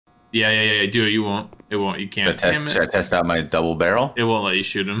Yeah. Do it. You won't. It won't. You can't. Should I test out my double barrel? It won't let you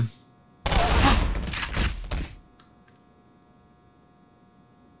shoot him.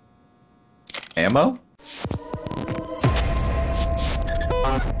 Ammo?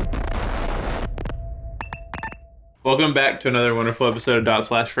 Welcome back to another wonderful episode of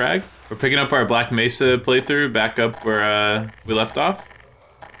DotSlashFrag. We're picking up our Black Mesa playthrough back up where we left off.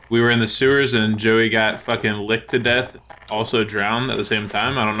 We were in the sewers and Joey got fucking licked to death, also drowned at the same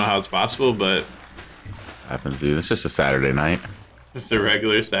time. I don't know how it's possible, but... Happens, dude. It's just a Saturday night. Just a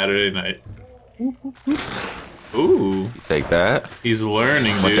regular Saturday night. Ooh. You take that. He's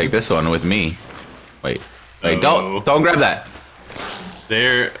learning, dude. I'll take this one with me. Wait, don't grab that.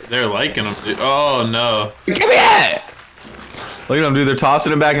 They're liking him, dude. Oh, no. Give me it! Look at them, dude. They're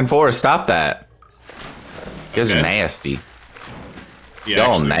tossing him back and forth. Stop that. You guys are nasty.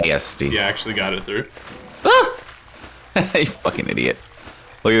 Y'all nasty. You actually got it through. Ah! You fucking idiot.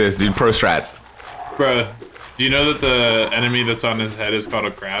 Look at this, dude. Pro strats. Bro, do you know that the enemy that's on his head is called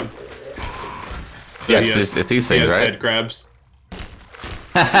a crab? So yes, it's these things, right? Head crabs.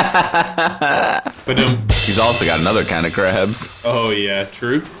 But he's also got another kind of crabs. Oh yeah,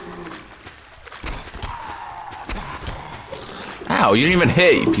 true. Ow, you didn't even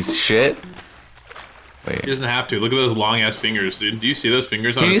hit, you piece of shit. Wait. He doesn't have to. Look at those long ass fingers, dude. Do you see those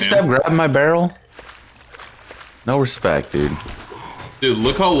fingers on his hand? Can you stop grabbing my barrel? No respect, dude. Dude,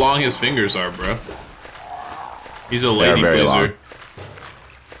 look how long his fingers are, bro. He's a lady pleaser. Long.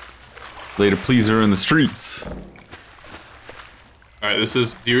 Lady pleaser in the streets. Alright, this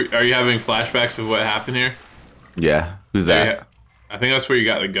is... are you having flashbacks of what happened here? Yeah. Who's that? I think that's where you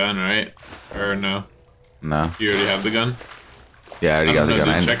got the gun, right? Or no? No. Do you already have the gun? Yeah, I already got the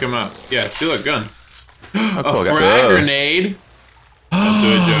gun. Dude, check him out. Yeah, see that gun. Oh, cool, a frag grenade! Don't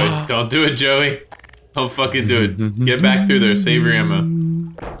do it, Joey. Don't do it, Joey. Don't fucking do it. Get back through there. Save your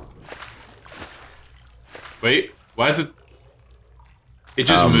ammo. Wait, why is it... It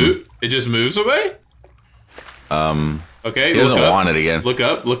just moved? It just moves away? Okay, he doesn't want it again. Look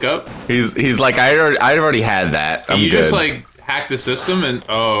up, look up. He's like, I already had that. I'm good. Just like hacked the system and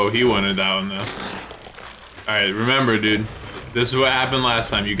oh, he wanted that one though. Alright, remember dude, this is what happened last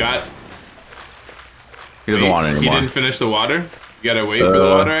time. You got... He doesn't want it anymore. He didn't finish the water? You gotta wait for the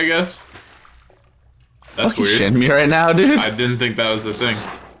water, I guess? That's weird. You shitting me right now, dude? I didn't think that was the thing.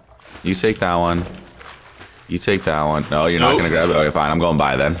 You take that one. You take that one. No, you're not gonna grab it. Okay, fine. I'm going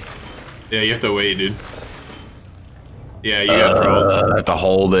by then. Yeah, you have to wait, dude. Yeah, you got trolled. I have to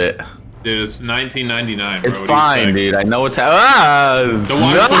hold it. Dude, it's 1999, bro. It's fine, dude. I know what's happening. The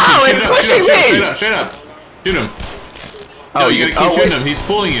water's pushing. Straight up. Shoot him. No, you gotta keep shooting him. He's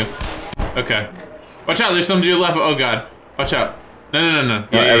pulling you. Okay. Watch out, there's something to your left. Oh, God. Watch out. No.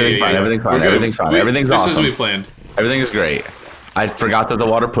 Yeah, everything's fine. Everything's fine. Everything's fine. Everything's awesome. This is what we planned. Everything is great. I forgot that the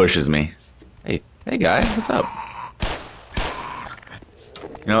water pushes me. Hey, guy. What's up?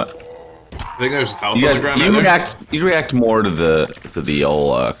 You know what? I think there's health on the ground. You react more to the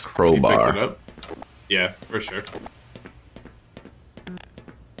old crowbar. You picked it up? Yeah, for sure.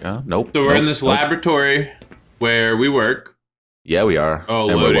 Yeah, nope. So we're in this laboratory where we work. Yeah, we are. Oh,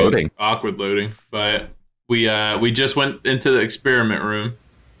 and loading. We're loading. Awkward loading. But we just went into the experiment room,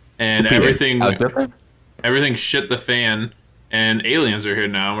 and everything shit the fan, and aliens are here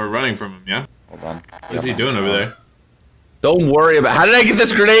now, and we're running from them. Yeah. Hold on. What's he doing over there? Don't worry about. How did I get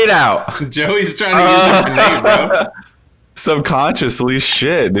this grenade out? Joey's trying to use a grenade, bro. Subconsciously,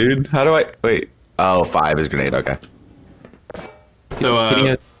 shit, dude. How do I wait? Oh, 5 is grenade. Okay. So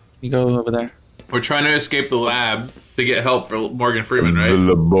can you go over there? We're trying to escape the lab to get help for Morgan Freeman, right? The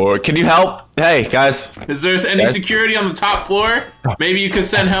labor. Can you help? Hey, guys. Is there any security on the top floor? Maybe you could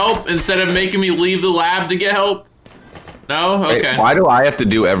send help instead of making me leave the lab to get help? No? Okay. Wait, why do I have to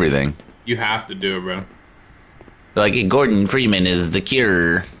do everything? You have to do it, bro. Like, Gordon Freeman is the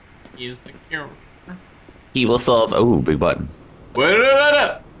cure. He's the cure. He will solve... Oh, big button. Wait.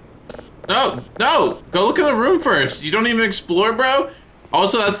 No. Go look in the room first. You don't even explore, bro?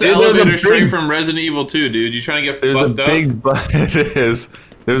 Also, that's the elevator straight from Resident Evil 2, dude. You trying to get fucked up? There's a big button. It is.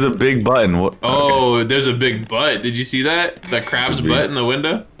 There's a big button. Oh, okay. There's a big butt. Did you see that? That crab's butt in the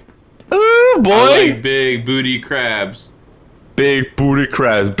window? Ooh, boy. I like big booty crabs. Big booty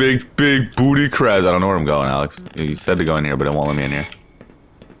crabs. Big booty crabs. I don't know where I'm going, Alex. You said to go in here, but it won't let me in here.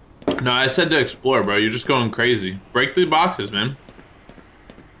 No, I said to explore, bro. You're just going crazy. Break the boxes, man.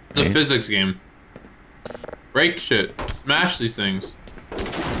 It's a physics game. Break shit. Smash these things.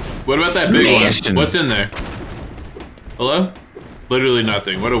 What about that big one? What's in there? Hello? Literally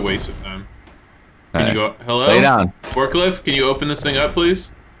nothing. What a waste of time. Can you go? Hello? Lay down. Forklift, can you open this thing up,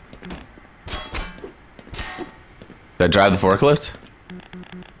 please? Did I drive the forklift?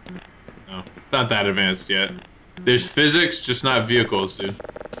 No, it's not that advanced yet. There's physics, just not vehicles, dude.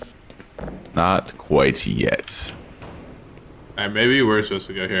 Not quite yet. Alright, maybe we're supposed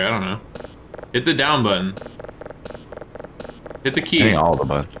to go here. I don't know. Hit the down button. Hit the key. Hitting all the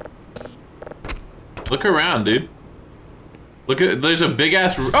buttons. Look around, dude. Look at, there's a big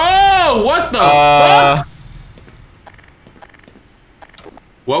ass. Oh, what the fuck?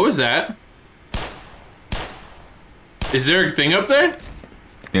 What was that? Is there a thing up there? You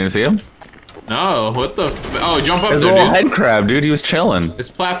didn't see him? No, what the? Oh, jump up There's there, a little dude. head crab, dude. He was chilling. It's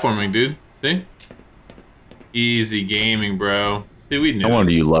platforming, dude. See? Easy gaming, bro. See, we knew. No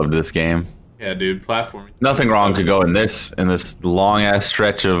wonder you loved this game. Yeah, dude, platforming. Nothing wrong could go in this long ass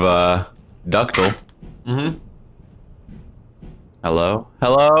stretch of ductile. Mm-hmm. Hello?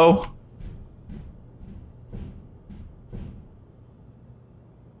 Hello?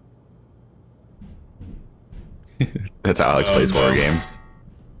 That's how Alex plays horror games.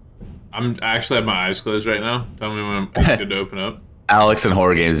 I'm actually have my eyes closed right now. Tell me when it's good to open up. Alex in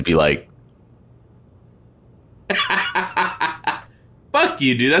horror games be like, fuck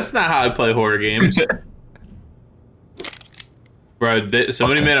you, dude. That's not how I play horror games. Bro,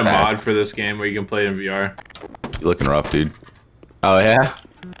 somebody made a mod for this game where you can play it in VR. you're looking rough, dude. Oh, yeah?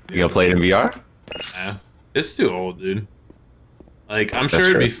 You gonna play it in VR? Nah, it's too old, dude. Like, I'm That's sure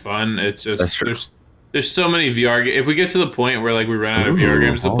it'd true. be fun. It's just, That's true. there's so many VR games. If we get to the point where, like, we run out of VR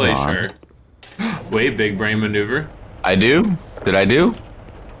games to hold play, on. sure. Wait, big brain maneuver. I do? Did I do?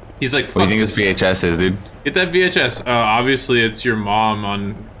 He's like, What fuck do you think this VHS is, dude? Get that VHS. Obviously, it's your mom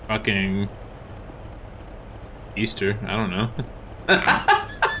on fucking Easter. I don't know.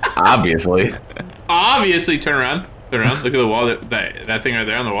 Obviously. Obviously, turn around. Turn around. Look at the wall. That thing right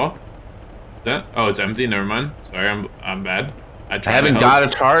there on the wall. That? Oh, it's empty. Never mind. Sorry, I'm bad. I haven't got a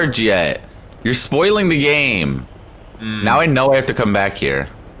charge yet. You're spoiling the game. Now I know I have to come back here.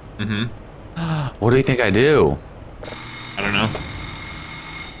 Mm-hmm. What do you think I do? I don't know.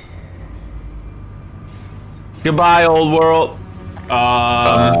 Goodbye, old world. Look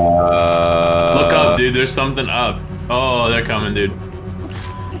up, dude. There's something up. Oh, they're coming, dude.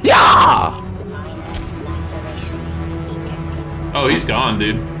 Yeah! Oh, he's gone,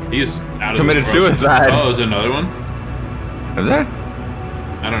 dude. He's out of Committed this world. suicide. Oh, is there another one? Is there?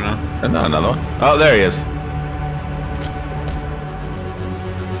 I don't know. There's not another one. Oh, there he is.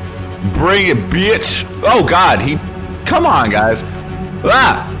 Bring it, bitch! Oh God, he. Come on, guys.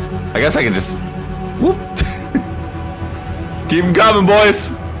 Ah! I guess I can just. Whoop. Keep him coming,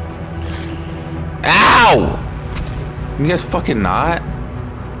 boys. Ow! Can you guys fucking not?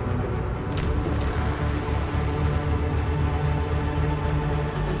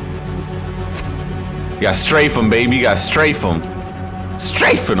 You gotta strafe him, baby. You gotta strafe him.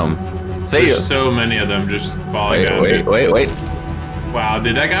 Strafing him. See ya. There's so many of them just falling down. dude. Wait. Wow,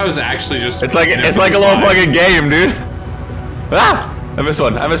 dude, that guy was actually just. It's like a little fucking game, dude. Ah! I missed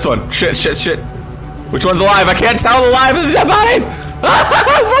one. Shit. Which one's alive? I can't tell the live of the dead bodies.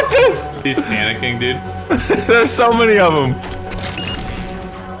 Fuck this! He's panicking, dude. There's so many of them.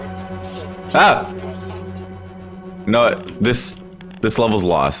 Ah! No, this level's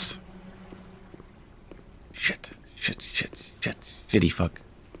lost. Shitty fuck.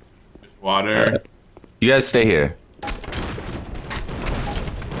 Water. You guys stay here.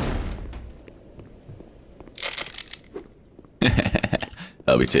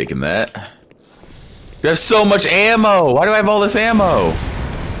 I'll be taking that. There's so much ammo. Why do I have all this ammo?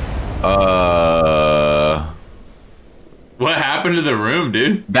 What happened to the room,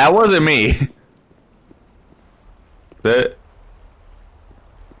 dude? That wasn't me. That.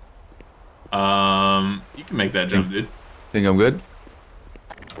 You can make that jump, dude. Think I'm good?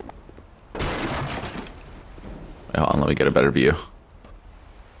 Wait, hold on, let me get a better view.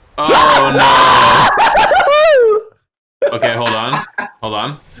 Oh no! Okay, hold on.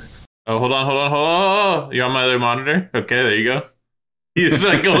 Oh, hold on. You're on my other monitor? Okay, there you go. He's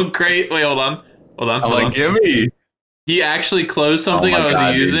like going crazy. Wait, hold on. I'm like, gimme. He actually closed something I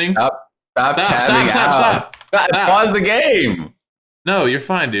was using. Dude. Stop. Pause the game. No, you're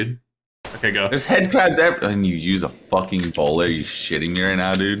fine, dude. Okay, go. There's head crabs everywhere. And you use a fucking bowler. Are you shitting me right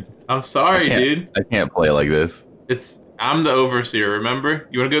now, dude? I'm sorry, dude. I can't play like this. I'm the overseer, remember?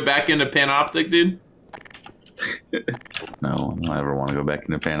 You want to go back into panoptic, dude? No, I don't ever want to go back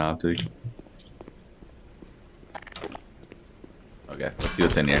into panoptic. Okay, let's see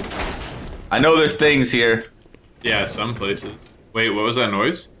what's in here. I know there's things here. Yeah, some places. Wait, what was that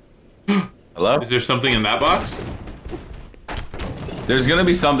noise? Hello? Is there something in that box? There's gonna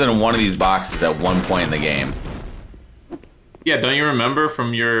be something in one of these boxes at one point in the game. Yeah, don't you remember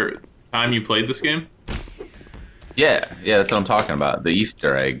from your time you played this game? Yeah, that's what I'm talking about. The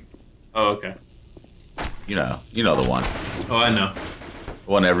Easter egg. Oh, okay. You know the one. Oh, I know.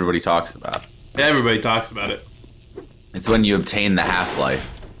 The one everybody talks about. Everybody talks about it. It's when you obtain the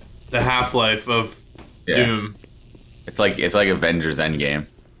half-life. The half-life of Doom. It's like Avengers Endgame.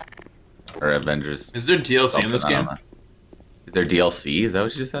 Or Avengers. Is there DLC in this game? Is there DLC? Is that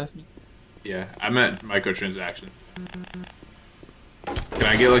what you just asked me? Yeah, I meant microtransaction. Can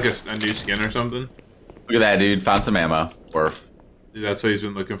I get like a new skin or something? Look at that, dude. Found some ammo. Worth. Dude, that's what he's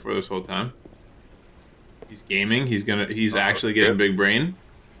been looking for this whole time. He's gaming. He's actually getting big brain.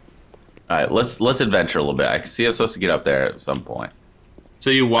 All right, let's adventure a little bit. I can see I'm supposed to get up there at some point. So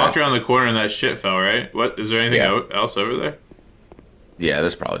you walked around the corner and that shit fell, right? What? Is there anything else over there? Yeah,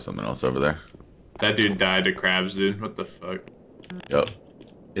 there's probably something else over there. That dude died to crabs, dude. What the fuck? Yup.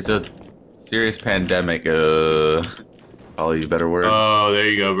 It's a serious pandemic. Probably a better word. Oh, there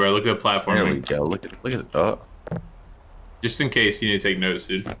you go, bro. Look at the platform. There we go. Look at oh. Just in case you need to take notes,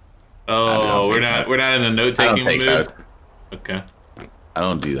 dude. Oh, we're not in a note taking mood. Notes. Okay. I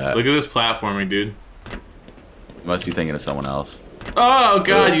don't do that. Look at this platforming, dude. You must be thinking of someone else. Oh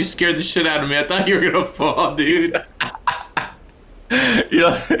god, you scared the shit out of me. I thought you were gonna fall, dude.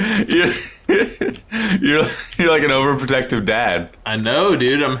 You're like an overprotective dad. I know,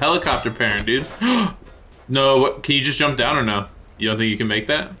 dude. I'm helicopter parent, dude. No, what, can you just jump down or no? You don't think you can make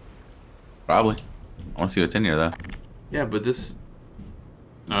that? Probably. I want to see what's in here, though. Yeah, but this...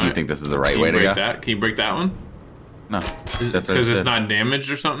 Do you think this is the right way to go? Can you break that one? No. Because it's not damaged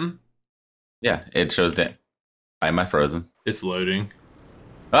or something? Yeah, it shows that. Why am I frozen? It's loading.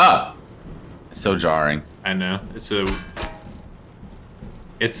 Ah! It's so jarring. I know. It's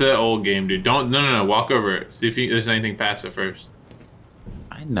an old game, dude. No. Walk over it. See if there's anything past it first.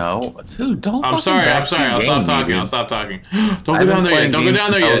 I know. Dude, don't. I'm sorry. I'll stop talking. I'll stop talking. Don't go down there yet. Don't go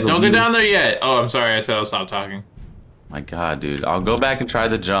down there yet. Don't go down there yet. Oh, I'm sorry. I said I'll stop talking. My God, dude. I'll go back and try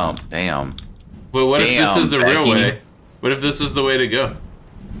the jump. Damn. But what if this is the real way? What if this is the way to go?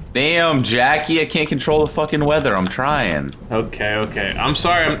 Damn, Jackie. I can't control the fucking weather. I'm trying. Okay. I'm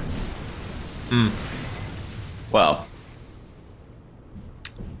sorry. Well.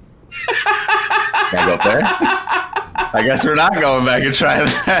 Can I go up there? I guess we're not going back and trying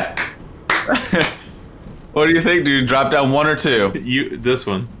that. What do you think, dude? Drop down 1 or 2? This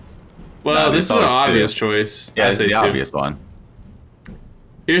one. Well, this is an obvious choice. Yeah, it's the obvious one.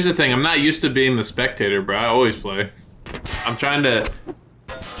 Here's the thing. I'm not used to being the spectator, bro. I always play. I'm trying to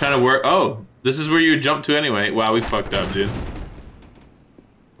work. Oh, this is where you jump to anyway. Wow, we fucked up, dude.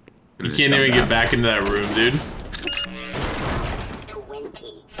 You can't even get back into that room, dude.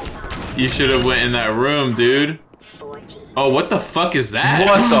 You should have went in that room, dude. Oh, what the fuck is that?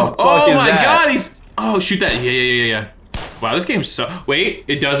 What the fuck is that? Oh my god, he's... Oh, shoot that. Yeah. Wow, this game sucks. Wait,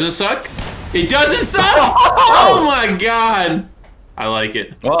 it doesn't suck? It doesn't suck? Oh my god. I like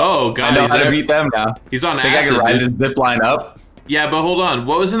it. Well, oh god, I know how to beat them now. He's on acid. Think I can ride this zip line up? Yeah, but hold on.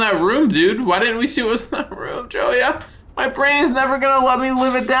 What was in that room, dude? Why didn't we see what was in that room, Joey? My brain is never gonna let me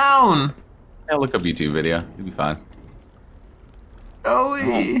live it down. Yeah, look up YouTube video. You'll be fine.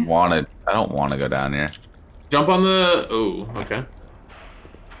 Joey. I don't wanna go down here. Jump on the... Oh, okay.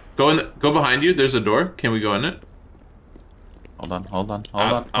 Go behind you. There's a door. Can we go in it? Hold on.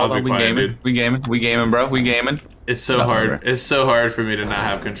 I'll be quiet, dude. We gaming, bro. We gaming. It's so hard. It's so hard for me to not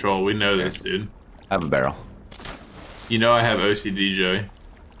have control. We know this, dude. Have a barrel. You know I have OCD, Joey.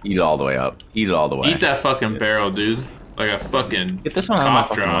 Eat it all the way up. Eat it all the way. Eat that fucking barrel, dude. Like a fucking Get this one out of my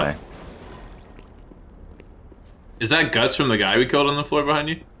fucking way. Is that guts from the guy we killed on the floor behind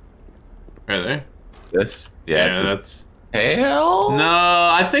you? Right there? This? Yeah, that's... Hell? No,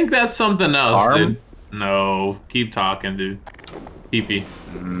 I think that's something else, Arm? dude. No, keep talking, dude. Pee-pee.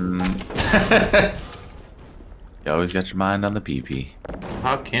 You always got your mind on the pee-pee.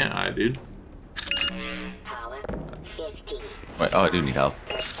 How can't I, dude? Wait, oh, I do need help.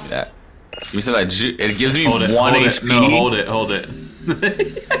 Give me that. Give me some of that it gives me hold it, 1 hold HP. It. No, hold it.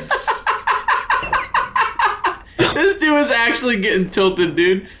 This dude is actually getting tilted,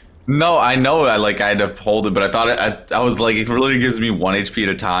 dude. No, I know. I had to hold it, but I thought I was like, it really gives me 1 HP at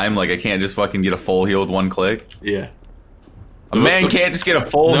a time. Like I can't just fucking get a full heal with 1 click. Yeah. A man can't just get a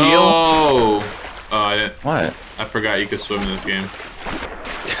full heal. No. Oh, I didn't. What? I forgot you could swim in this game.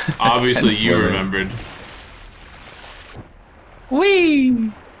 Obviously, you remembered.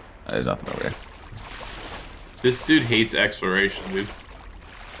 Whee! There's nothing over here. This dude hates exploration, dude.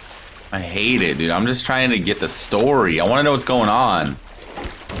 I hate it, dude. I'm just trying to get the story. I want to know what's going on.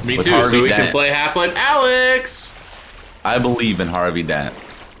 Me too, so we can play Half-Life Alex! I believe in Harvey Dent.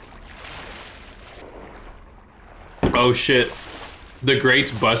 Oh shit. The grate's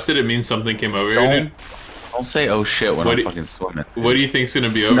busted, it means something came over here, dude. Don't say oh shit when I'm fucking swimming. What do you think's gonna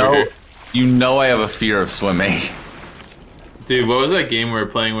be over here? You know I have a fear of swimming. Dude, what was that game we were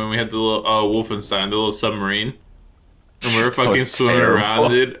playing when we had the little Wolfenstein, the little submarine? And we were fucking swimming around,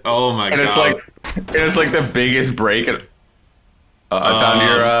 dude. Oh my god. It's like the biggest break. I found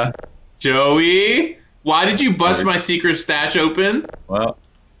your Joey, why did you bust my secret stash open? Well,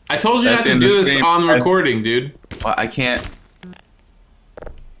 I told you not to do this on recording, dude. Well, I can't.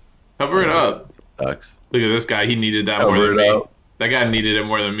 Cover it up. Sucks. Look at this guy. He needed that more than me. That guy needed it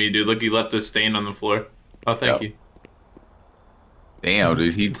more than me, dude. Look, he left a stain on the floor. Oh, thank you. Damn,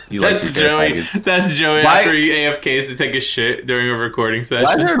 dude. He That's Joey. That's Joey after he AFKs to take a shit during a recording session.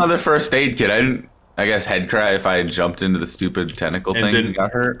 Why is there another first aid kit? I guess head cry if I jumped into the stupid tentacle thing and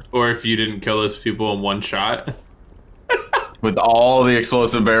got hurt. Or if you didn't kill those people in one shot. With all the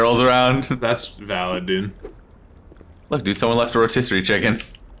explosive barrels around. That's valid, dude. Look, dude, someone left a rotisserie chicken.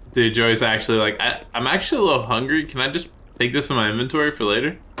 Dude, Joey's actually like, I'm actually a little hungry. Can I just take this in my inventory for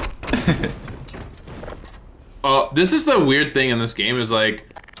later? This is the weird thing in this game is like,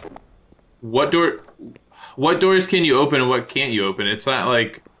 what doors can you open and what can't you open? It's not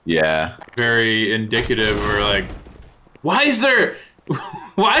like very indicative or like, why is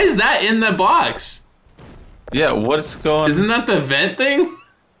that in the box? Yeah, what's going? Isn't that the vent thing?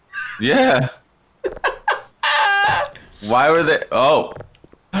 Yeah. Why were they? Oh,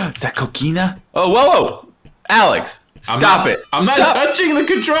 is that coquina? Oh, whoa, Alex, stop it! I'm not touching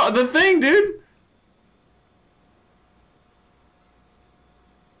the thing, dude.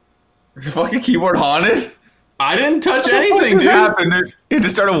 Is the fucking keyboard haunted? I didn't touch anything, dude. What happened, dude? It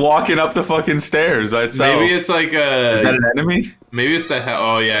just started walking up the fucking stairs by itself. Maybe it's like a... Is that an enemy? Maybe it's the...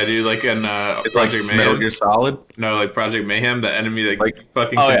 Oh, yeah, dude. Like in Project like Mayhem. Metal Gear Solid? No, like Project Mayhem. The enemy that like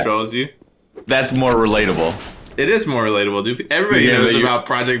fucking controls you. That's more relatable. It is more relatable, dude. Everybody knows about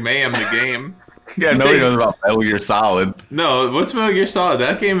Project Mayhem, the game. Yeah, nobody knows about Metal Gear Solid. No, what's Metal Gear Solid?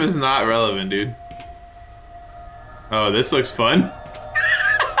 That game is not relevant, dude. Oh, this looks fun.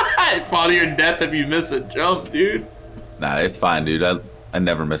 Fall to your death if you miss a jump, dude. Nah, it's fine, dude. I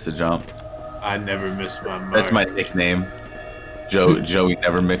never miss a jump. I never miss my mark. That's my nickname. Joey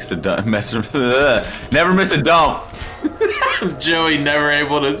never missed a dump. Never miss a dump. Joey never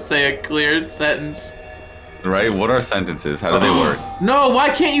able to say a clear sentence. Right? What are sentences? How do they work? No, why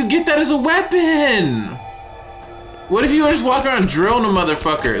can't you get that as a weapon? What if you just walk around drilling a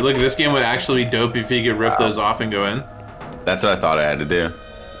motherfucker? Look, this game would actually be dope if you could rip those off and go in. That's what I thought I had to do.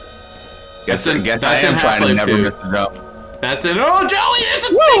 Guess I that's am trying to never miss a jump. That's it. Oh, Joey, there's a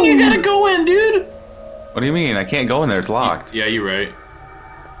thing you gotta go in, dude. What do you mean? I can't go in there. It's locked. Yeah, you're right.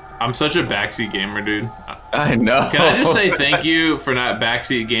 I'm such a backseat gamer, dude. I know. Can I just say thank you for not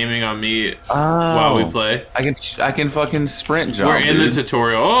backseat gaming on me while we play? I can fucking sprint jump. We're in the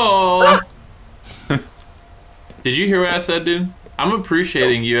tutorial. Oh! Did you hear what I said, dude? I'm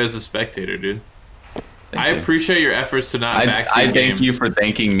appreciating you as a spectator, dude. I appreciate your efforts to not backseat I thank you for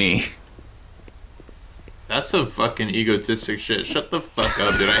thanking me. That's some fucking egotistic shit. Shut the fuck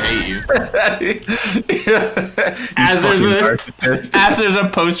up, dude. I hate you. As there's a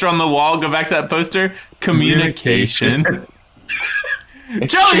poster on the wall, go back to that poster. Communication.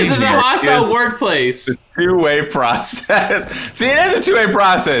 Joey, this is a hostile workplace. It's a two-way process. See, it is a two-way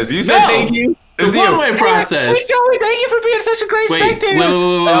process. You said thank you. It's a one-way process. Hey, Joey, thank you for being such a great spectator. Wait.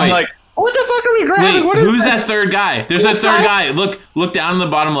 I'm like, what the fuck are we grabbing? Wait, who's that third guy? There's a third guy. Look down in the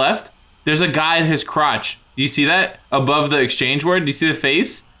bottom left. There's a guy in his crotch. Do you see that? Above the exchange word? Do you see the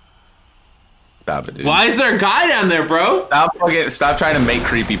face? Stop it, dude. Why is there a guy down there, bro? Stop trying to make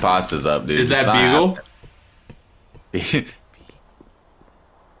creepy pastas up, dude. Is that Beagle?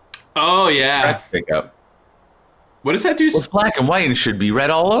 Oh, yeah. Pick up. What does that do? It's black and white and should be red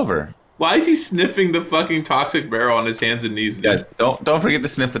all over. Why is he sniffing the fucking toxic barrel on his hands and knees, dude? Yes, don't forget to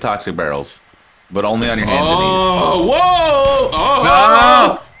sniff the toxic barrels. But only on your hands and knees. Oh, whoa! Oh,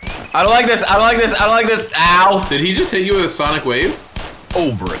 no! I don't like this. I don't like this. I don't like this. Ow! Did he just hit you with a sonic wave?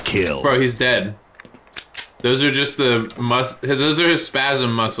 Overkill. Bro, he's dead. Those are just those are his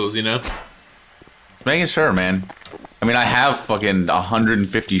spasm muscles, you know? Just making sure, man. I mean, I have fucking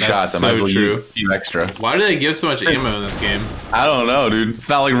 150 shots. I might as well use a few extra. Why do they give so much ammo in this game? I don't know, dude. It's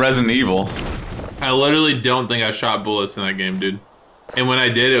not like Resident Evil. I literally don't think I shot bullets in that game, dude. And when I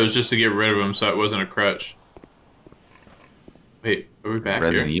did, it was just to get rid of them so it wasn't a crutch. Wait, are we back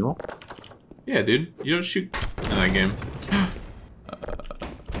Resident Evil? Yeah, dude. You don't shoot in that game.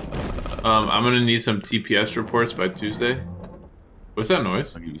 I'm gonna need some TPS reports by Tuesday. What's that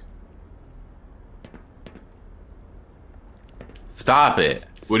noise? Stop it.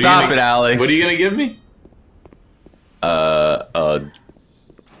 Stop it, Alex. What are you gonna give me? A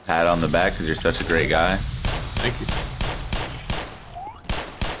pat on the back because you're such a great guy. Thank you.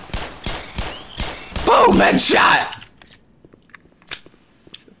 Boom! Headshot!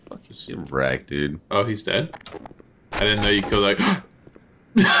 Fuck you, shit wreck, dude. Oh, he's dead? I didn't know you killed like.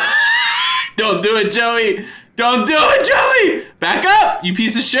 Don't do it, Joey! Don't do it, Joey! Back up, you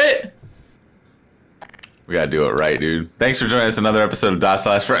piece of shit! We gotta do it right, dude. Thanks for joining us in another episode of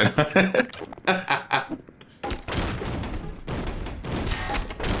DotSlashFrag.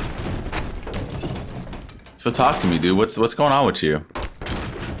 So talk to me, dude. What's going on with you?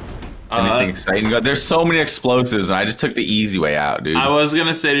 Anything exciting? There's so many explosives, and I just took the easy way out, dude. I was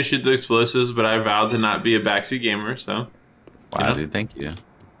gonna say to shoot the explosives, but I vowed to not be a backseat gamer, so. Wow, dude, thank you.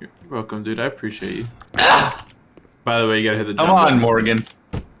 You're welcome, dude. I appreciate you. Ah! By the way, you gotta hit the jump Come on, button. Morgan.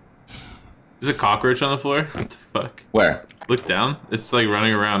 There's a cockroach on the floor? What the fuck? Where? Look down. It's like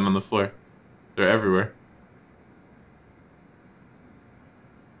running around on the floor. They're everywhere.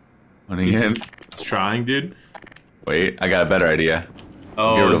 Running in. It's trying, dude. Wait, I got a better idea.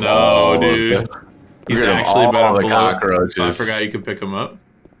 Oh no, dude. He's actually about to blow cockroaches. I forgot you could pick him up.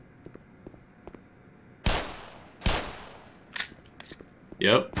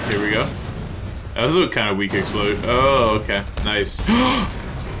 Yep, here we go. That was a kind of weak explosion. Oh, okay. Nice.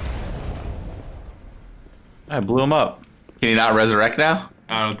 I blew him up. Can he not resurrect now?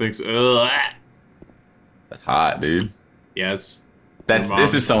 I don't think so. Ugh. That's hot, dude. Yeah, it's...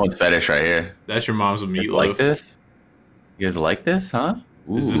 This is someone's fetish right here. That's your mom's meatloaf. You like this? You guys like this, huh?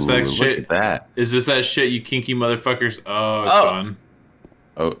 Ooh, is this that look shit? At that. Is this that shit, you kinky motherfuckers? Oh, it's fun.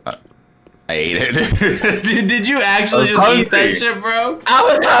 Oh, I ate it. Dude, did you actually just eat that shit, bro? I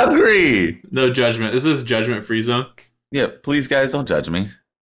was hungry. No judgment. This is judgment-free zone. Yeah, please, guys, don't judge me.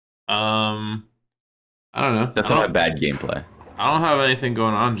 I don't know. That's not bad gameplay. I don't have anything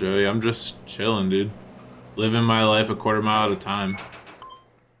going on, Joey. I'm just chilling, dude. Living my life a quarter mile at a time.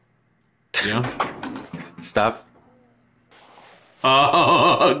 You know? Stop.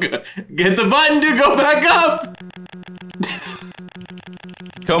 Oh, get the button to go back up!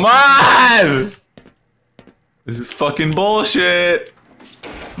 Come on! This is fucking bullshit.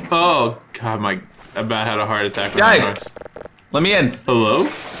 Oh, God, I about had a heart attack. Guys, let me in. Hello?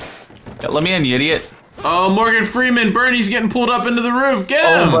 Yeah, let me in, you idiot. Oh, Morgan Freeman, Bernie's getting pulled up into the roof. Get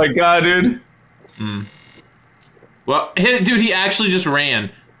him! Oh my God, dude. Well, dude, he actually just ran.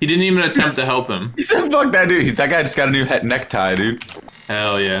 He didn't even attempt to help him. He said, fuck that dude. That guy just got a new necktie, dude.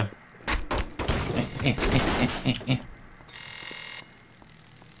 Hell yeah.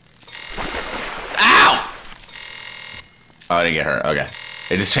 Ow! Oh, I didn't get hurt. Okay.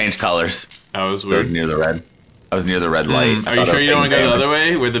 It just changed colors. That was weird. Near the red. I was near the red light. Are you sure you don't want to go the other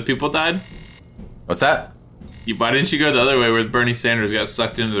way where the people died? What's that? Why didn't you go the other way where Bernie Sanders got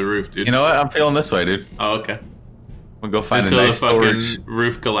sucked into the roof, dude? You know what? I'm feeling this way, dude. Oh, okay. We'll go find Until a nice the fucking storage.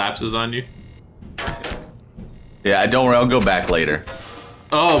 roof collapses on you. Yeah, don't worry. I'll go back later.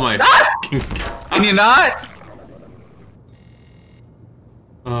 Oh my. Can you not?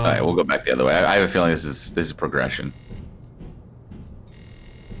 All right, we'll go back the other way. I have a feeling this is progression.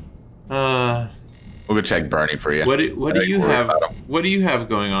 We'll go check Bernie for you. What do you have? What do you have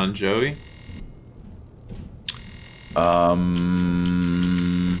going on, Joey?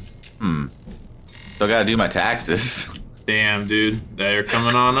 Still gotta do my taxes. Damn, dude, they're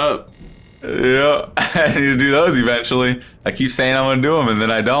coming on up. Yeah, I need to do those eventually. I keep saying I'm gonna do them, and then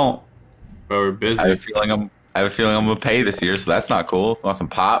I don't. But we're busy. I have a feeling I'm gonna pay this year, so that's not cool. Want some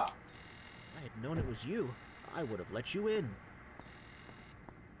pop? If I had known it was you, I would have let you in.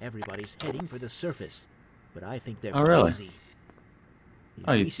 Everybody's heading for the surface, but I think they're crazy.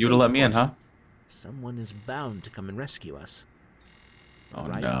 Oh, you would have let me in, huh? Someone is bound to come and rescue us. Oh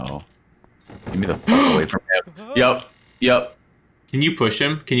Right? no! Give me the fuck away from him. Yep. Can you push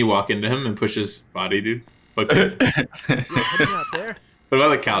him? Can you walk into him and push his body, dude? Okay. Heading out there. What about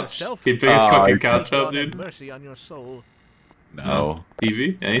the couch? Can you pick a fucking couch up, God have dude? mercy on your soul. No.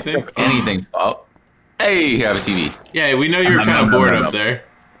 TV? Anything? Anything. Oh. Hey, here I have a TV. Yeah, we know you were kind of bored up there.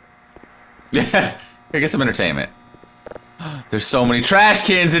 Yeah. Here, get some entertainment. There's so many trash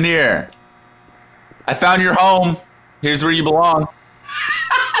cans in here. I found your home. Here's where you belong.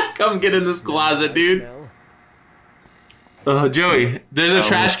 Come get in this closet, dude. Joey, there's a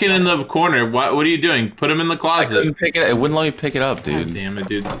trash can in the corner. What are you doing? Put him in the closet. I couldn't pick it. It wouldn't let me pick it up, dude. God damn it,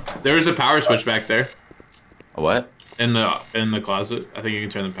 dude. There was a power switch back there. A what? In the closet. I think you can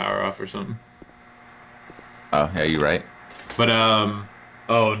turn the power off or something. Oh, yeah, you're right. But oh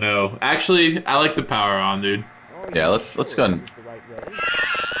no. Actually, I like the power on, dude. Yeah, let's go.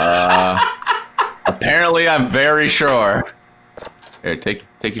 Apparently, I'm very sure. Here, take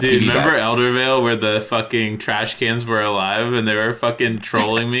your Dude, TV remember back. Eldervale where the fucking trash cans were alive and they were fucking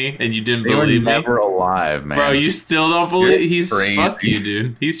trolling me and you didn't They were believe me? never alive, man. Bro, you still don't believe? You're He's crazy. fuck you,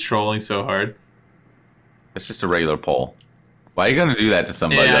 dude. He's trolling so hard. It's just a regular pole. Why are you gonna do that to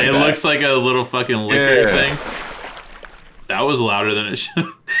somebody? Yeah, like it that? looks like a little fucking liquor thing. That was louder than it should.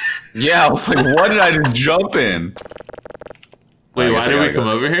 Yeah, I was like, what did I just jump in? Wait, I why guess I did we gotta come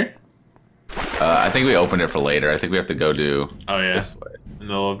go. over here? I think we opened it for later. I think we have to go do Oh yeah, this way. in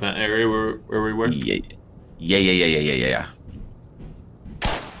the little event area where we were. Yeah.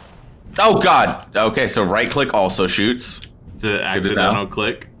 Oh god. Okay, so right click also shoots. It's an accidental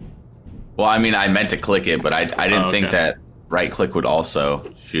click. Well, I mean, I meant to click it, but I didn't Oh, think okay. that right click would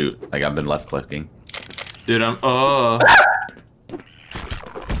also shoot. Like I've been left clicking. Dude,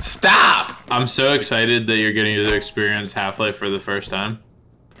 Stop! I'm so excited that you're getting to experience Half-Life for the first time.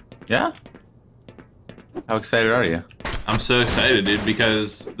 Yeah? How excited are you? I'm so excited, dude,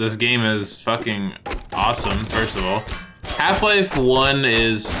 because this game is fucking awesome, first of all. Half-Life 1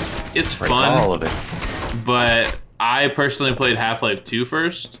 it's Break fun, all of it. but I personally played Half-Life 2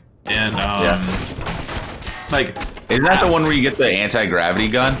 first, and, like... Isn't that the one where you get the anti-gravity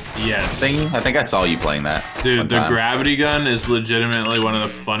gun Yes. thingy? I think I saw you playing that. Dude, one the time. gravity gun is legitimately one of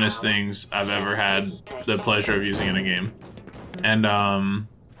the funnest things I've ever had the pleasure of using in a game. And,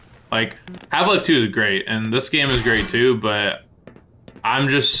 like, Half-Life 2 is great, and this game is great too, but I'm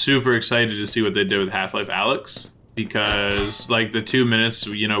just super excited to see what they did with Half-Life Alyx, because, like, the 2 minutes,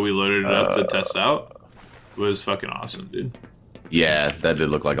 you know, we loaded it up to test out was fucking awesome, dude. Yeah, that did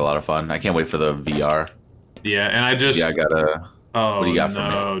look like a lot of fun. I can't wait for the VR. Yeah, and I just... Yeah, I gotta... Oh, what do you got for me?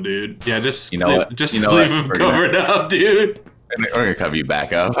 no, dude. Yeah, just, You know what? just You know leave what? him We're gonna- covered up, dude. We're gonna cover you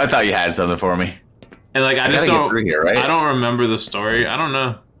back up. I thought you had something for me. And, like, I just gotta get don't... through here, right? I don't remember the story. I don't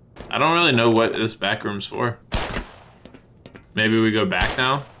know. I don't really know what this back room's for. Maybe we go back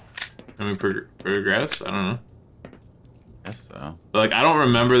now and we progress. I don't know. Guess so. But, like, I don't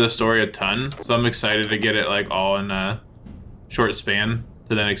remember the story a ton, so I'm excited to get it like all in a short span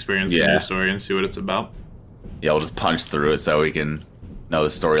to then experience the new story and see what it's about. Yeah, we'll just punch through it so we can know the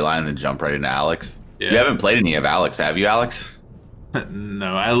storyline and then jump right into Alex. Yeah. You haven't played any of Alex, have you, Alex?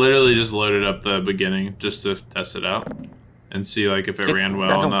 No, I literally just loaded up the beginning just to test it out and see like if it ran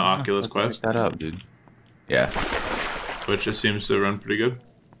well on the Oculus Quest. Pick that up, dude. Yeah. Which just seems to run pretty good.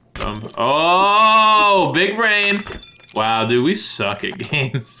 Oh, big brain! Wow, dude, we suck at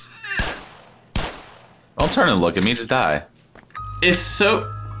games. Don't turn and look at me, just die. It's so...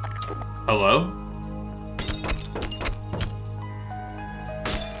 Hello?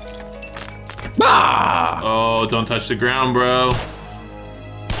 Ah! Oh, don't touch the ground, bro.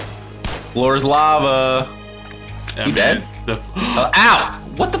 Floor's lava. I You dead? Ow!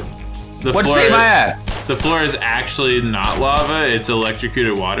 What the? The What'd you floor, say my ass? The floor is actually not lava, it's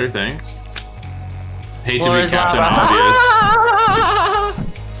electrocuted water, thanks. Hate Floor to be is Captain lava.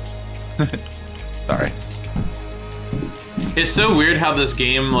 Obvious. Sorry. It's so weird how this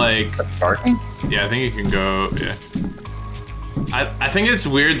game, like... That's sparking? Yeah, I think you can go, yeah. I think it's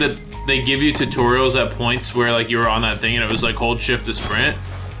weird that they give you tutorials at points where, like, you were on that thing and it was, like, hold shift to sprint.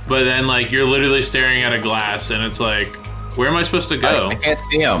 But then, like, you're literally staring at a glass and it's like, where am I supposed to go? I can't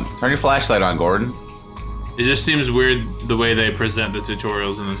see him. Turn your flashlight on, Gordon. It just seems weird the way they present the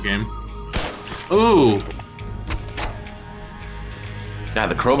tutorials in this game. Ooh! God,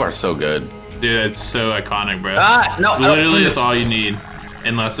 the crowbar's so good. Dude, it's so iconic, bro. Ah, no. Literally, that's all you need.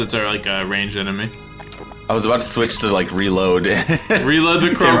 Unless it's like a ranged enemy. I was about to switch to, like, reload. Reload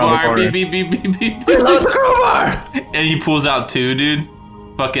the crowbar, beep, beep, beep, beep, beep. Reload the crowbar! And he pulls out two, dude.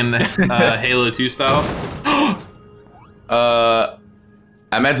 Fucking Halo 2 style. I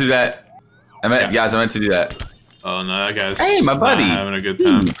meant to do that. Guys, I meant to do that. Oh no, that guy's Hey, my buddy. not having a good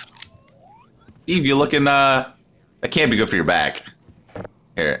time. Eve, you looking, that can't be good for your back.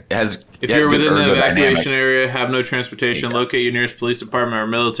 Here, it has... If it has you're good within the evacuation ergodynamic. area, have no transportation, locate your nearest police department or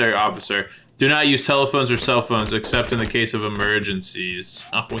military officer. Do not use telephones or cell phones except in the case of emergencies.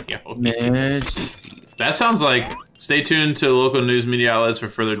 Oh, yeah. Emergencies. That sounds like... Stay tuned to local news media outlets for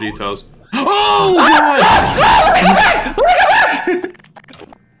further details. Oh, God!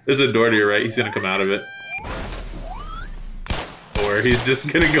 There's a door to your right. He's gonna come out of it. Or he's just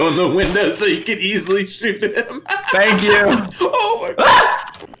gonna go in the window so you can easily shoot him. Thank you. Oh my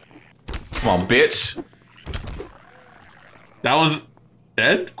God. Come on, bitch. That was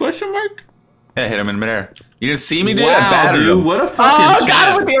dead? Question mark? Yeah, hit him in midair. You didn't see me, dude? Wow, I battered dude, him. what a fucking Oh, got champ.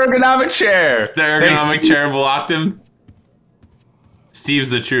 him with the ergonomic chair. The ergonomic chair blocked him.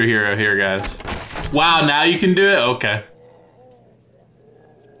 Steve's the true hero here, guys. Wow, now you can do it? Okay.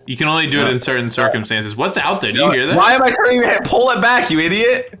 You can only do it in certain circumstances. What's out there? Do you hear that? Why am I turning it? Pull it back, you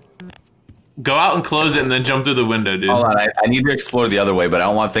idiot! Go out and close it and then jump through the window, dude. Hold on, I need to explore the other way, but I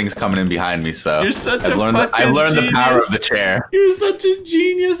don't want things coming in behind me, so... You're such I've learned the power of the chair. You're such a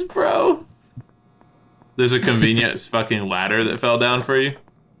genius, bro. There's a convenient fucking ladder that fell down for you.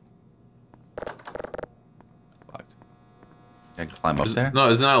 Can I climb up there? No,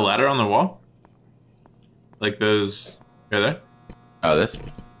 isn't that a ladder on the wall? Like those... Right there? Oh, this?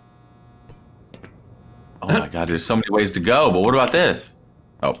 Oh my god, there's so many ways to go, but what about this?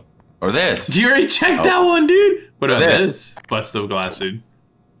 Oh, or this? You already checked that one, dude? What about this? Bust of glass, dude.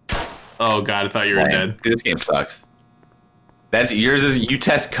 Oh god, I thought you were dead. This game sucks. That's yours is you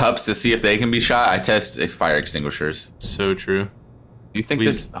test cups to see if they can be shot. I test fire extinguishers. So true. Do you think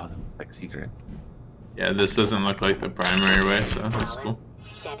this? Oh, that looks like a secret. Yeah, this doesn't look like the primary way, so that's cool.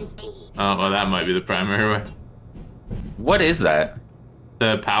 Oh, well, that might be the primary way. What is that?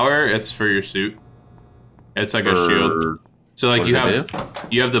 The power, it's for your suit. It's like a shield. So like you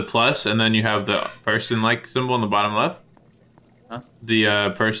have the plus, and then you have the person-like symbol in the bottom left. Huh?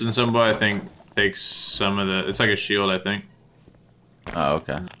 The person symbol, I think, takes some of the. It's like a shield, I think. Oh,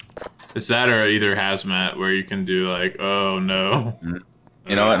 okay. It's that or either hazmat, where you can do like, oh no.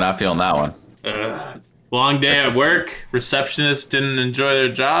 You know what? Not feeling that one. Long day at work. Receptionist didn't enjoy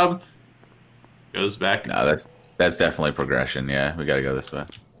their job. Goes back. No, that's definitely progression. Yeah, we gotta go this way.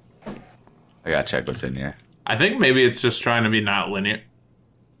 I gotta check what's in here. I think maybe it's just trying to be not linear.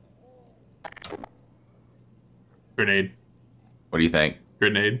 Grenade. What do you think?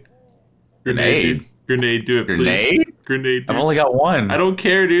 Grenade. Grenade. Dude. Grenade. Do it, please. Grenade. Grenade. Dude. I've only got one. I don't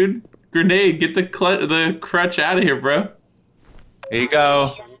care, dude. Grenade. Get the crutch out of here, bro. Here you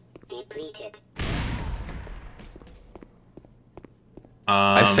go.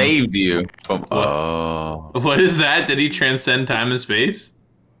 I saved you. Oh. What is that? Did he transcend time and space?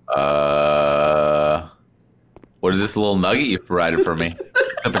 What is this little nugget you provided for me?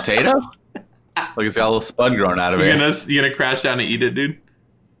 A potato? Like it's got a little spud growing out of it. You gonna crash down and eat it, dude?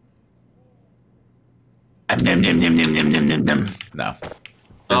 No.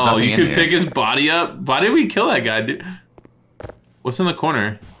 Oh, you could pick his body up. Why did we kill that guy, dude? What's in the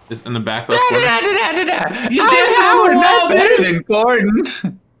corner? It's in the back left corner. He's dancing on the wall, better than Gordon.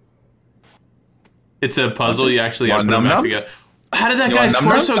 It's a puzzle. You actually have to put them back together. How did that guy's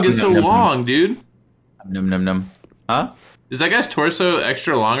torso get so long, dude? Huh? Is that guy's torso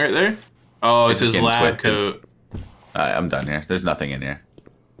extra long right there? Oh, it's his lab coat. Alright, I'm done here. There's nothing in here.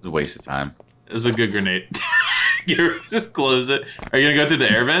 It's a waste of time. It was a good grenade. Just close it. Are you gonna go through the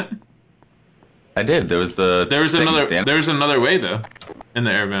air vent? I did. There was another way though, in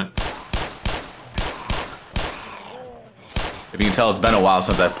the air vent. If you can tell, it's been a while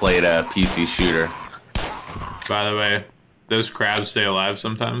since I've played a PC shooter. By the way, those crabs stay alive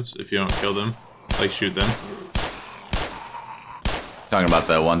sometimes if you don't kill them. Like shoot them. Talking about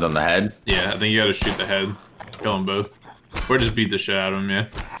the ones on the head? Yeah, I think you gotta shoot the head. Kill them both. Or just beat the shit out of them, yeah.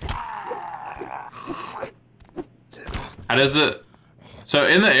 How does it... So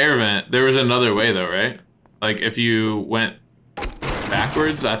in the air vent, there was another way though, right? Like if you went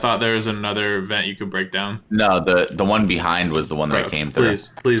backwards, I thought there was another vent you could break down. No, the one behind was the one that I came through.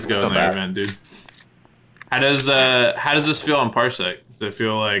 Please go in the air vent, dude. How does this feel on Parsec? Does it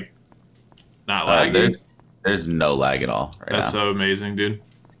feel like not lagging? There's no lag at all right now. That's so amazing, dude.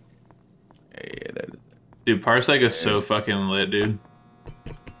 Yeah, that is. Dude, Parsec is so fucking lit, dude.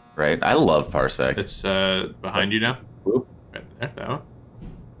 Right? I love Parsec. It's behind you now. Whoop. Right there, that one.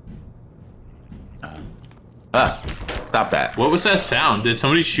 Stop that. What was that sound? Did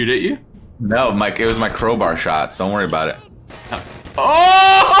somebody shoot at you? No, Mike, it was my crowbar shots. Don't worry about it.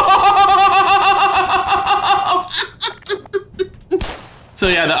 Oh! So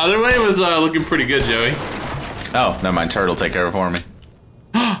yeah, the other way was looking pretty good, Joey. Oh, never mind. Turtle take care of it for me.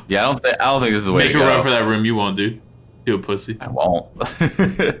 Yeah, I don't think this is the way to go. Make a run for that room. You won't, dude. Do a pussy. I won't.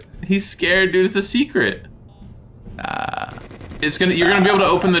 He's scared, dude. It's a secret. Nah. You're gonna be able to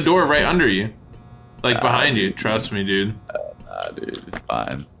open the door right under you, like behind you. Trust me, dude. Nah, dude, it's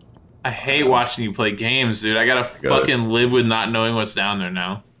fine. I hate watching you play games, dude. I gotta fucking live with not knowing what's down there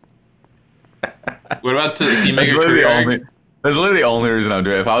now. What about you make a career? That's literally the only reason I'm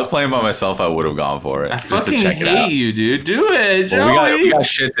doing it. If I was playing by myself, I would have gone for it. I fucking hate you, dude. Do it, Joey. Well, we got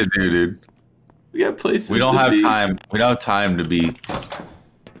shit to do, dude. We got places. We don't have time. We don't have time to be just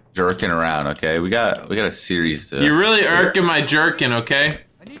jerking around. Okay, we got a series to. You're really irking my jerking. Okay.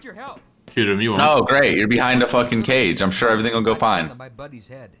 I need your help. Shoot him. You won't. Oh, great! You're behind a fucking cage. I'm sure everything will go fine. On my buddy's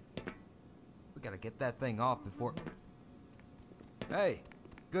head. We gotta get that thing off before. Hey,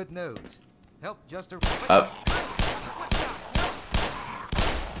 good news. Help just a.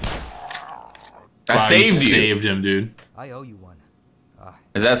 I saved you. Saved him, dude. I owe you one.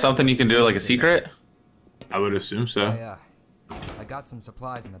 Is that something you can do, like a secret? I would assume so. I got some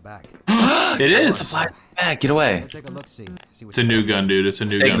supplies in the back. It is. Supplies back. Get away. Take a look, see It's a new gun, dude. It's a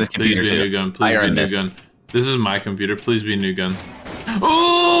new gun. This Please be a new gun. Please be a new gun. This is my computer. Please be a new gun.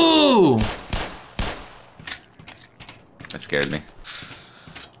 Ooh! That scared me.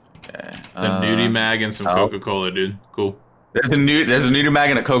 Okay. The nudie mag and some Coca-Cola, dude. Cool. There's a nudie mag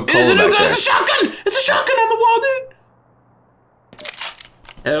and a Coca-Cola. It's a new gun. It's a shotgun. It's a shotgun on the wall, dude.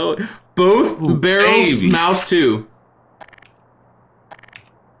 Hell, both barrels. Baby. Mouse too.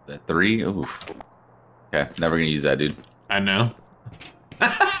 That 3. Oof. Okay, never gonna use that, dude. I know.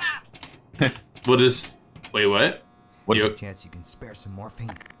 We'll just wait. What? What's the chance you can spare some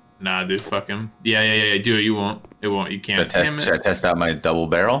morphine? Nah, dude. Fuck him. Yeah. Do it. You won't. It won't. You can't. Should I test out my double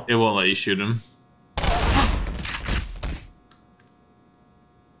barrel? It won't let you shoot him.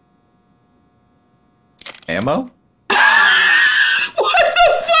 Ammo? What the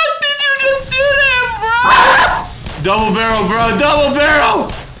fuck did you just do that, bro? Double barrel, bro. Double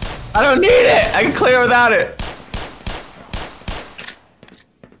barrel. I don't need it. I can clear without it.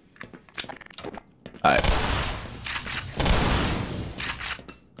 All right.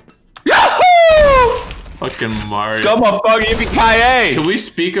 Yahoo! Fucking Mario. Let's go, motherfucker. Yippee-ki-yay! Can we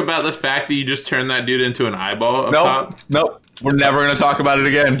speak about the fact that you just turned that dude into an eyeball up top? Nope. We're never gonna talk about it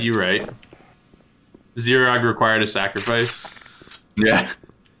again. You're right. Zerog required a sacrifice. Yeah.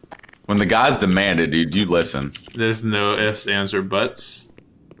 When the gods demand it, dude, you listen. There's no ifs, ands, or buts.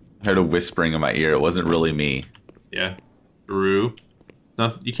 I heard a whispering in my ear. It wasn't really me. Yeah. True.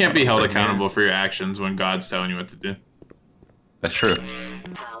 No, you can't be held accountable for your actions when God's telling you what to do. That's true.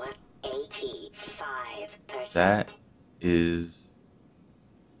 Power 85%. That is...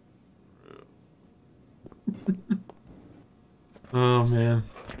 Oh, man.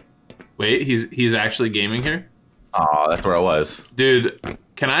 Wait, he's actually gaming here? Oh, that's where I was. Dude,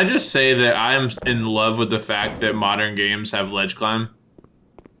 can I just say that I am in love with the fact that modern games have ledge climb?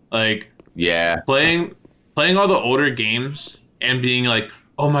 Like, yeah, playing all the older games and being like,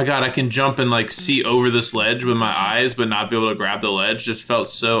 oh my god, I can jump and like see over this ledge with my eyes, but not be able to grab the ledge, just felt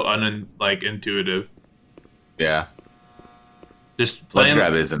so intuitive. Yeah. Just playing, ledge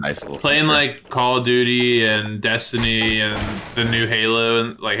grab is a nice little playing feature. like Call of Duty and Destiny and the new Halo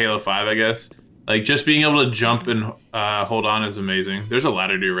and like Halo 5, I guess. Like just being able to jump and hold on is amazing. There's a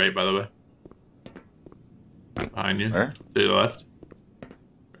ladder to your right, by the way. Behind you. Where? To the left.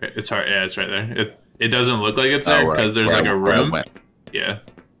 It's hard. Yeah, it's right there. It doesn't look like it's there because there's like a room. Yeah.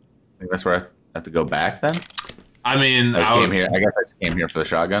 I think that's where I have to go back then. I mean, I came here. I guess I just came here for the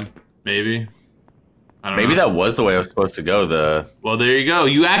shotgun. Maybe. I don't know. Maybe that was the way I was supposed to go. Well, there you go.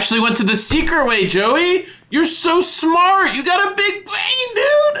 You actually went to the secret way, Joey. You're so smart. You got a big brain,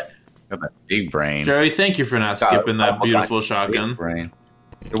 dude. Got that big brain. Joey, thank you for not skipping that beautiful shotgun. Brain.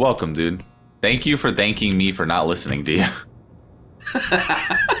 You're welcome, dude. Thank you for thanking me for not listening to you.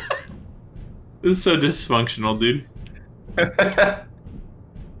 This is so dysfunctional, dude.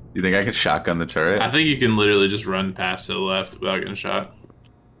 You think I could shotgun the turret? I think you can literally just run past to the left without getting shot.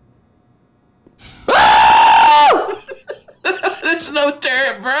 There's no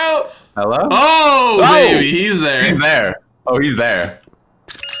turret, bro. Hello? Oh, baby, he's there. He's there. Oh, he's there.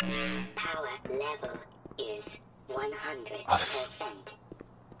 Power level is 100%. Oh,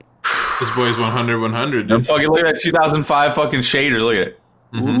 this boy's 100, dude. Fucking look at that 2005 fucking shader. Look at it.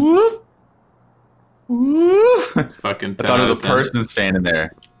 Mm-hmm. Woof. Woof. It's fucking 10 I thought it was a out of 10. person standing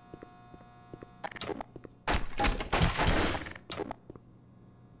there.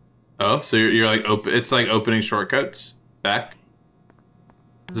 Oh, so you're like open. It's like opening shortcuts back.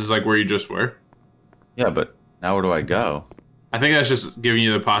 This is like where you just were. Yeah, but now where do I go? I think that's just giving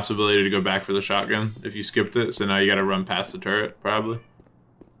you the possibility to go back for the shotgun if you skipped it. So now you got to run past the turret, probably.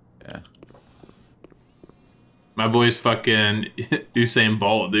 Yeah. My boy's fucking Usain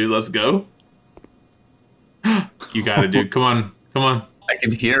Bolt, dude. Let's go. You got it, dude. Come on. Come on. I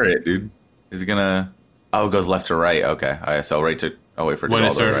can hear it, dude. Is it gonna... Oh, it goes left to right. Okay. All right, so right to... Oh, wait for it to when go it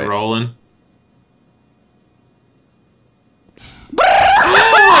all the way starts right. rolling.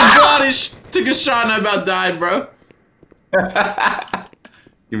 Oh my god, he took a shot and I about died, bro.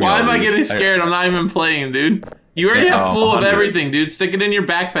 Why am I getting scared? I'm not even playing, dude. You already have full of everything, dude. Stick it in your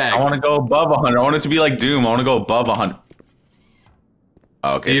backpack. I want to go above 100. I want it to be like Doom. I want to go above 100.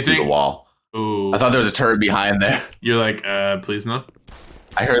 Oh, okay, it's through the wall. Ooh. I thought there was a turret behind there. You're like, please no.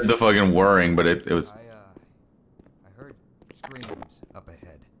 I heard the fucking whirring, but it was... I heard screams up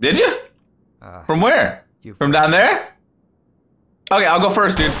ahead. Did you? From where? From down there? Okay, I'll go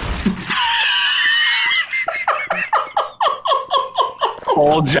first, dude.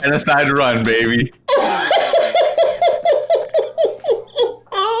 Whole genocide run, baby.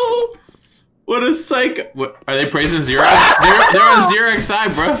 What a psych. What, are they praising Xerox? They're on Xerox's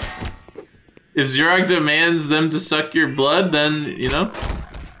side, bro. If Xerox demands them to suck your blood, then, you know,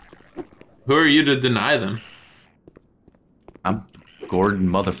 who are you to deny them? I'm Gordon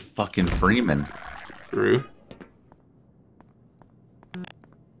motherfucking Freeman. True.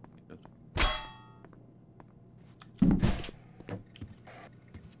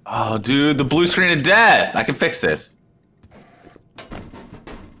 Oh, dude, the blue screen of death. I can fix this.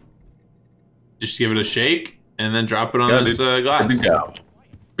 Just give it a shake and then drop it on this glass. Good to go.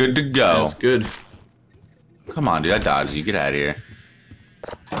 Good to go. That's good. Come on, dude. I dodged you. Get out of here.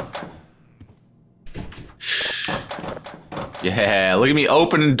 Shh. Yeah, look at me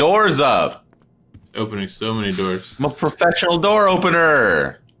opening doors up. It's opening so many doors. I'm a professional door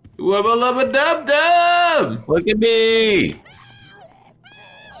opener. Wubba lubba dub dub! Look at me.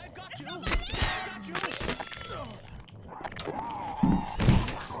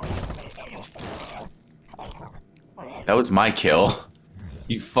 That was my kill.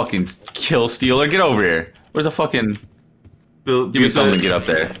 You fucking kill stealer. Get over here. Where's the fucking... Give me something to get up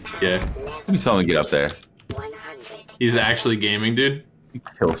there. Yeah. Give me something to get up there. 100. He's actually gaming, dude. You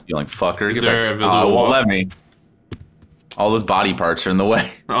kill stealing fucker. Is Get there back. a visible Won't wall? let me. All those body parts are in the way.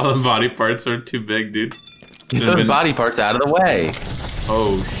 All the body parts are too big, dude. Get those body parts out of the way.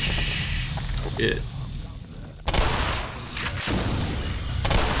 Oh, shit.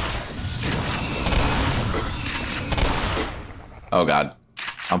 Oh god.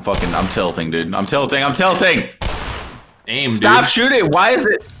 I'm tilting, dude. I'm tilting. Aim, Stop dude. shooting. Why is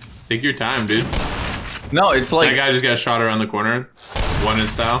it? Take your time, dude. No, it's like That guy just got shot around the corner. One in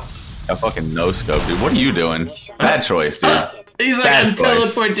style. a fucking no scope, dude. What are you doing? Bad choice, dude. He's like, Bad I'm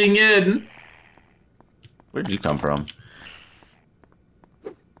choice. teleporting in. Where did you come from?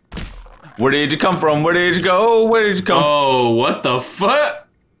 Where did you come from? Where did you go? Where did you come from? Oh, what the fuck?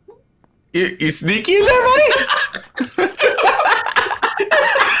 You sneaky in there, buddy?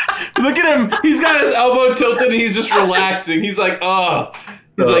 Look at him. He's got his elbow tilted and he's just relaxing. He's like, oh.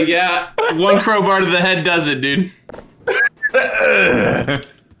 He's like, yeah, one crowbar to the head does it, dude.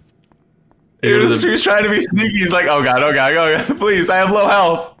 He was trying to be sneaky. He's like, oh god, please, I have low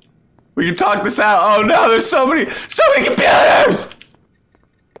health. We can talk this out. Oh no, there's so many computers.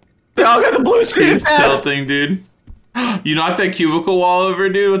 They all got the blue screen. He's tilting, dude. You knocked that cubicle wall over,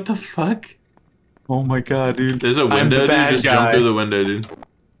 dude. What the fuck? Oh my god, dude. There's a window, dude. Just jump through the window, dude.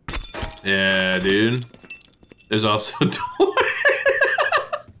 Yeah, dude. There's also a door.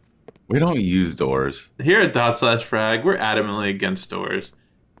 We don't use doors. Here at DotSlashFrag, we're adamantly against doors.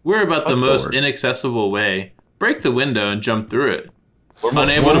 We're about the most inaccessible way. Break the window and jump through it.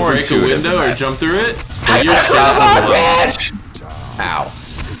 Unable to break a window or jump through it? Then you're shit. Ow.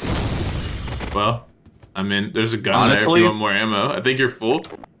 Well, I mean, there's a gun there if you want more ammo. I think you're full.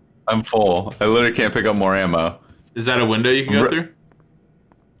 I'm full. I literally can't pick up more ammo. Is that a window you can go through?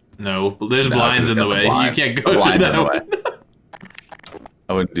 No, there's blinds in the way. You can't go through that window.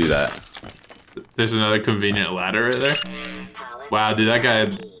 I wouldn't do that. There's another convenient ladder right there. Wow, dude, that guy...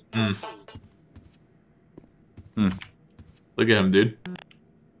 Look at him, dude.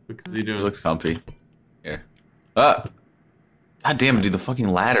 What is he doing? He looks comfy. Here. God damn it, dude, the fucking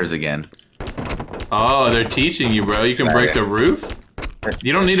ladders again. Oh, they're teaching you, bro. You can break the roof?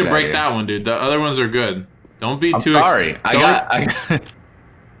 You don't need to break that one, dude. The other ones are good. Don't be too... sorry.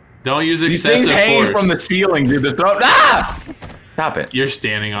 Don't use These excessive things hang force. from the ceiling, dude. They're throwing... Ah! Stop it. You're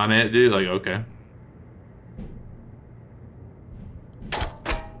standing on it, dude. Like, okay.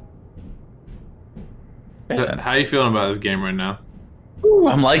 How you feeling about this game right now? Ooh,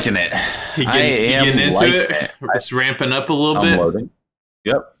 I'm liking it. You getting into it? It's ramping up a little bit. Loading.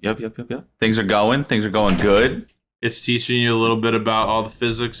 Yep. Things are going good. It's teaching you a little bit about all the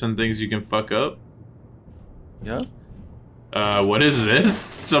physics and things you can fuck up. Yep. What is this?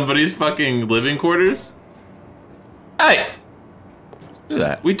 Somebody's fucking living quarters? Hey! Let's do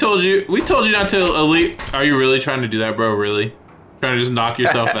that. We told you not to elite. Are you really trying to do that, bro? Really? Trying to just knock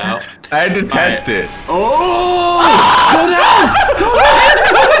yourself out? I had to test it. Oh! Go down!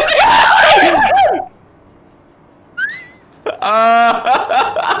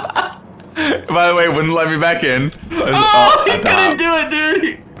 By the way, it wouldn't let me back in. Oh, he couldn't do it,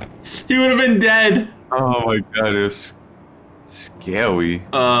 dude. He would have been dead. Oh my god, it was scary.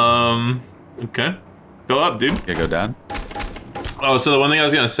 Okay. Go up, dude. Yeah, go down. Oh, so the one thing I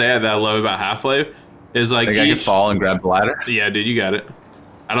was gonna say that I love about Half-Life is like I can fall and grab the ladder. Yeah, dude, you got it.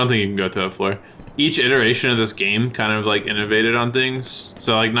 I don't think you can go to that floor. Each iteration of this game kind of like innovated on things.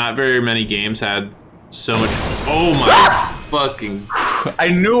 So like not very many games had so much. Oh my fucking! I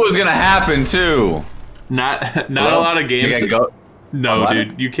knew it was gonna happen too. Not a lot of games. Go. No,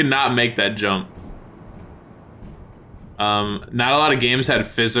 dude, you cannot make that jump. Not a lot of games had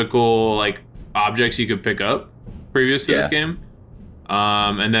physical like objects you could pick up previous to this game.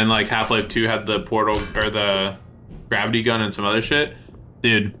 And then like Half-Life 2 had the portal or the gravity gun and some other shit.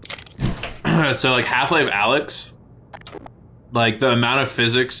 Dude. So like Half-Life Alyx, like the amount of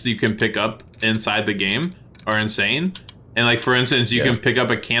physics you can pick up inside the game are insane. And like for instance, you can pick up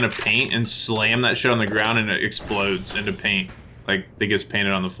a can of paint and slam that shit on the ground and it explodes into paint. Like it gets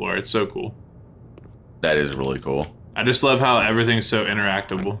painted on the floor. It's so cool. That is really cool. I just love how everything's so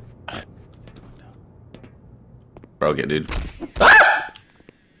interactable. Broke it, dude. Ah!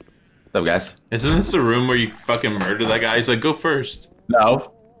 What's up, guys? Isn't this the room where you fucking murder that guy? He's like, go first.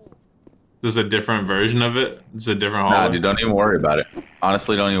 No. This is a different version of it? It's a different hallway? Nah, dude, don't even worry about it.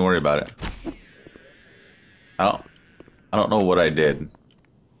 Honestly, don't even worry about it. I don't know what I did.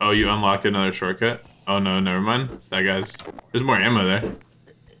 Oh, you unlocked another shortcut? Oh no, never mind. That guy's... There's more ammo there.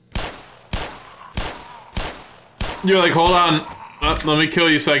 You're like, hold on. Let me kill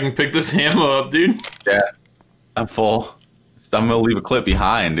you so I can pick this ammo up, dude. Yeah. I'm full. I'm gonna leave a clip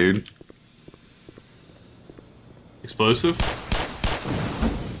behind, dude. Explosive?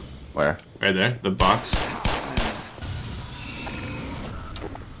 Where? Right there, the box.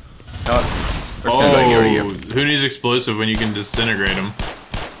 No. Oh, who needs explosive when you can disintegrate him?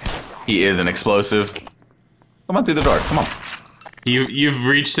 He is an explosive. Come on through the door. Come on. You've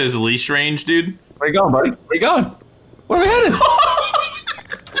reached his leash range, dude. Where you going, buddy? Where you going? Where are we headed?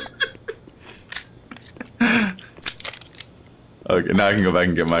 Okay, now I can go back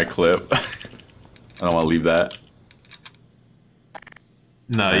and get my clip. I don't want to leave that.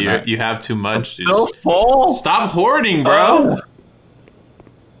 No, you have too much, dude. So full. Stop hoarding, bro.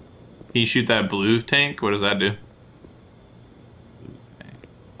 Can you shoot that blue tank? What does that do?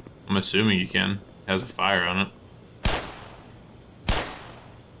 I'm assuming you can. It has a fire on it.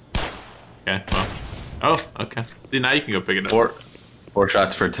 Okay, well. Oh, okay. See, now you can go pick it up. Four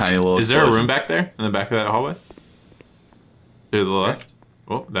shots for a tiny little Is there a room back there? In the back of that hallway? To the left?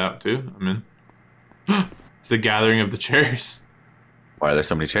 Oh, that too. I'm in. It's the gathering of the chairs. Why are there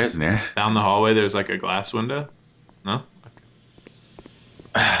so many chairs in here? Down the hallway, there's like a glass window. No?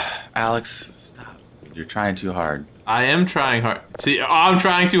 Okay. Alex, stop. You're trying too hard. I am trying hard. See, I'm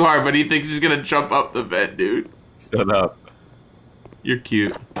trying too hard, but he thinks he's gonna jump up the vent, dude. Shut up. You're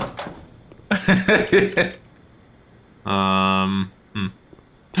cute.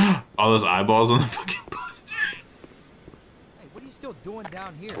 All those eyeballs on the fucking poster. Hey, what are you still doing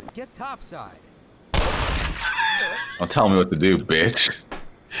down here? Get topside. Don't tell me what to do, bitch.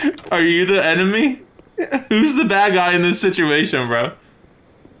 Are you the enemy? Who's the bad guy in this situation, bro?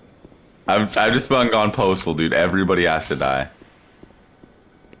 I've just gone postal, dude. Everybody has to die.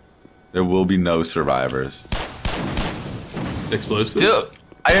 There will be no survivors. Explosive? Dude,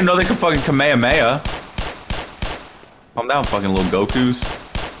 I didn't know they could fucking Kamehameha. Calm down, fucking little Gokus.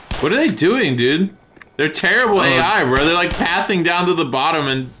 What are they doing, dude? They're terrible AI, bro. They're like pathing down to the bottom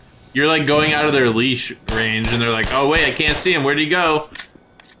and you're like going out of their leash range and they're like, oh wait, I can't see him. Where'd he go?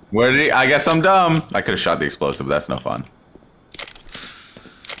 Where did he? I guess I'm dumb. I could have shot the explosive, but that's no fun.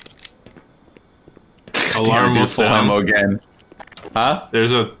 Alarm will full sound. ammo again. Huh?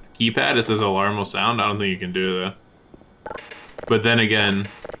 There's a keypad. It says alarm will sound. I don't think you can do that. But then again,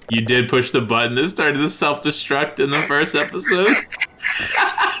 you did push the button that started to self-destruct in the first episode.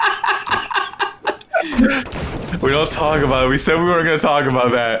 We don't talk about it. We said we weren't going to talk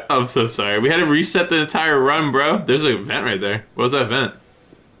about that. I'm so sorry. We had to reset the entire run, bro. There's a vent right there. What was that vent?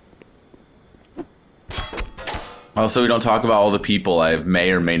 Also, we don't talk about all the people I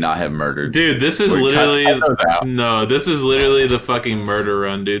may or may not have murdered. Dude, this is literally... No, this is literally the fucking murder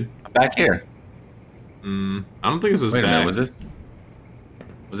run, dude. I'm back here. I don't think this is Wait a back. minute,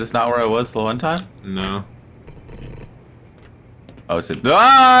 was this not where I was the one time? No. Oh, it's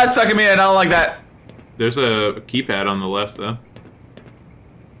it's sucking me in. I don't like that. There's a keypad on the left, though.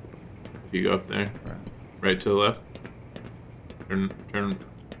 If you go up there. Right to the left. Turn right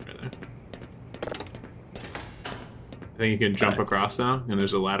there. I think you can jump across now, and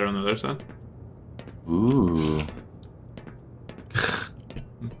there's a ladder on the other side. Ooh.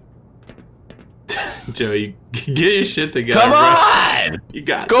 Joey, get your shit together, Come on! bro. You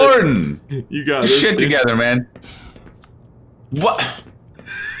got Gordon! this. You got Get this, shit dude. together, man. What?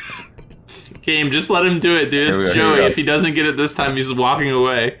 Game, just let him do it, dude. It's Joey. If he doesn't get it this time, he's walking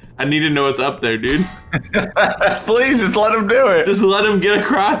away. I need to know what's up there, dude. Please, just let him do it. Just let him get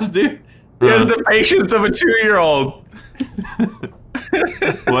across, dude. He has the patience of a 2-year-old.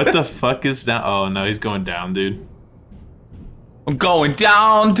 What the fuck is down? Oh, no, he's going down, dude. I'm going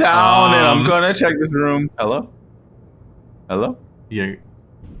downtown and I'm gonna check this room. Hello? Hello? You're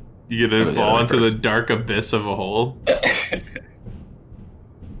gonna fall into the dark abyss of a hole.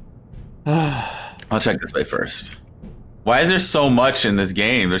 I'll check this way first. Why is there so much in this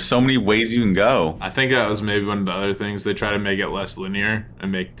game? There's so many ways you can go. I think that was maybe one of the other things. They try to make it less linear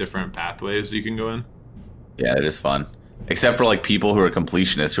and make different pathways you can go in. Yeah, it is fun. Except for like people who are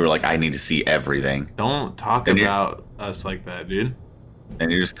completionists who are like, I need to see everything. Don't talk about us like that, dude.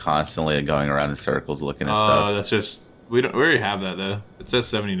 And you're just constantly going around in circles looking at stuff. Oh, that's just we already have that though. It says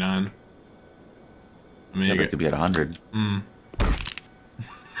 79. I mean, yeah, but it could be at 100.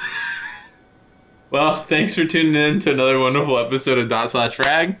 Well, thanks for tuning in to another wonderful episode of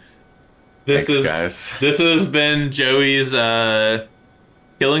DotSlashFrag. This has been Joey's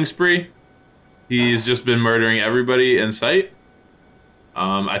killing spree. He's just been murdering everybody in sight.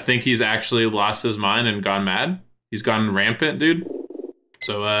 I think he's actually lost his mind and gone mad. He's gone rampant, dude.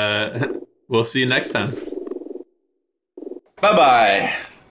 So we'll see you next time. Bye-bye.